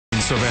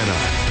Savannah,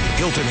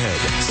 Hilton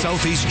Head,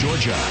 Southeast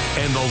Georgia,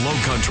 and the Low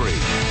Country.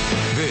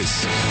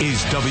 This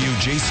is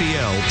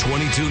WJCL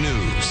 22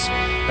 News.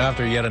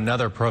 After yet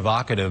another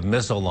provocative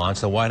missile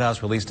launch, the White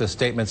House released a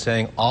statement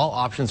saying all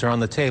options are on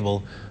the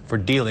table for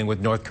dealing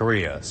with North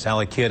Korea.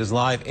 Sally Kidd is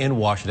live in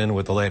Washington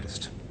with the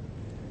latest.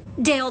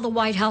 Dale, the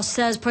White House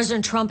says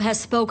President Trump has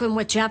spoken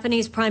with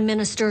Japanese Prime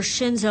Minister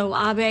Shinzo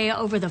Abe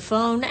over the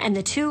phone, and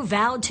the two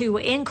vowed to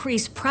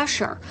increase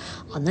pressure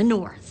on the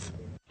North.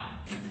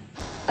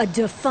 A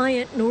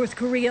defiant North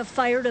Korea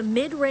fired a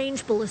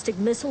mid-range ballistic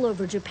missile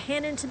over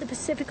Japan into the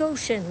Pacific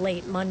Ocean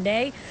late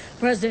Monday.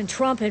 President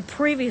Trump had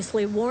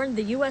previously warned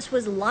the U.S.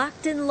 was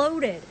locked and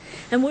loaded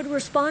and would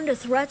respond to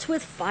threats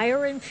with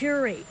fire and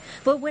fury.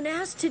 But when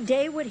asked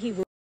today what he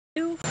would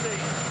do,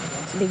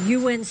 the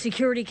UN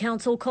Security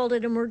Council called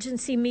an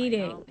emergency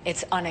meeting.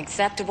 It's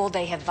unacceptable.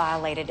 They have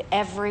violated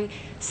every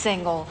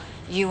single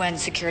UN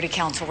Security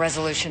Council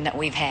resolution that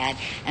we've had.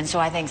 And so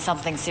I think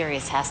something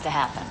serious has to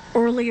happen.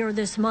 Earlier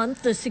this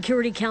month, the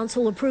Security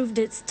Council approved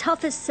its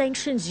toughest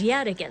sanctions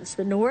yet against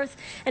the North.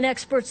 And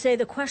experts say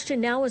the question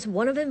now is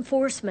one of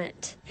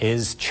enforcement.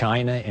 Is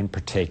China in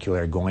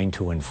particular going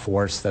to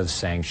enforce those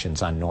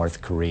sanctions on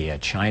North Korea?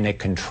 China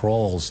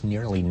controls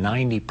nearly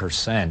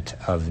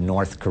 90% of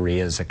North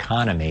Korea's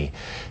economy.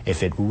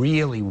 If it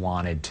really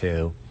wanted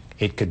to,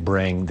 it could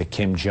bring the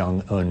Kim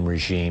Jong-un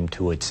regime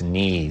to its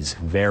knees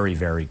very,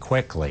 very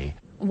quickly.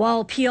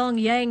 While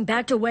Pyongyang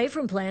backed away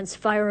from plans to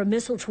fire a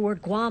missile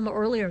toward Guam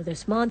earlier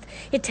this month,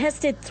 it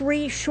tested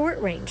 3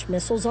 short-range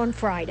missiles on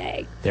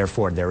Friday.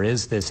 Therefore, there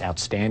is this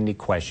outstanding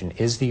question: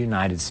 is the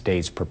United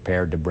States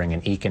prepared to bring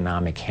an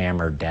economic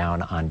hammer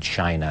down on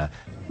China?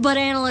 But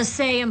analysts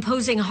say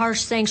imposing harsh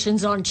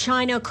sanctions on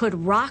China could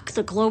rock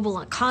the global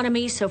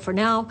economy. So for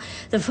now,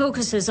 the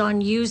focus is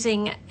on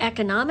using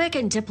economic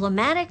and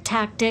diplomatic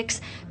tactics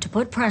to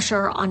put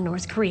pressure on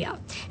North Korea.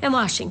 In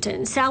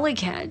Washington, Sally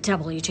Kidd,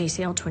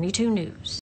 WJCL 22 News.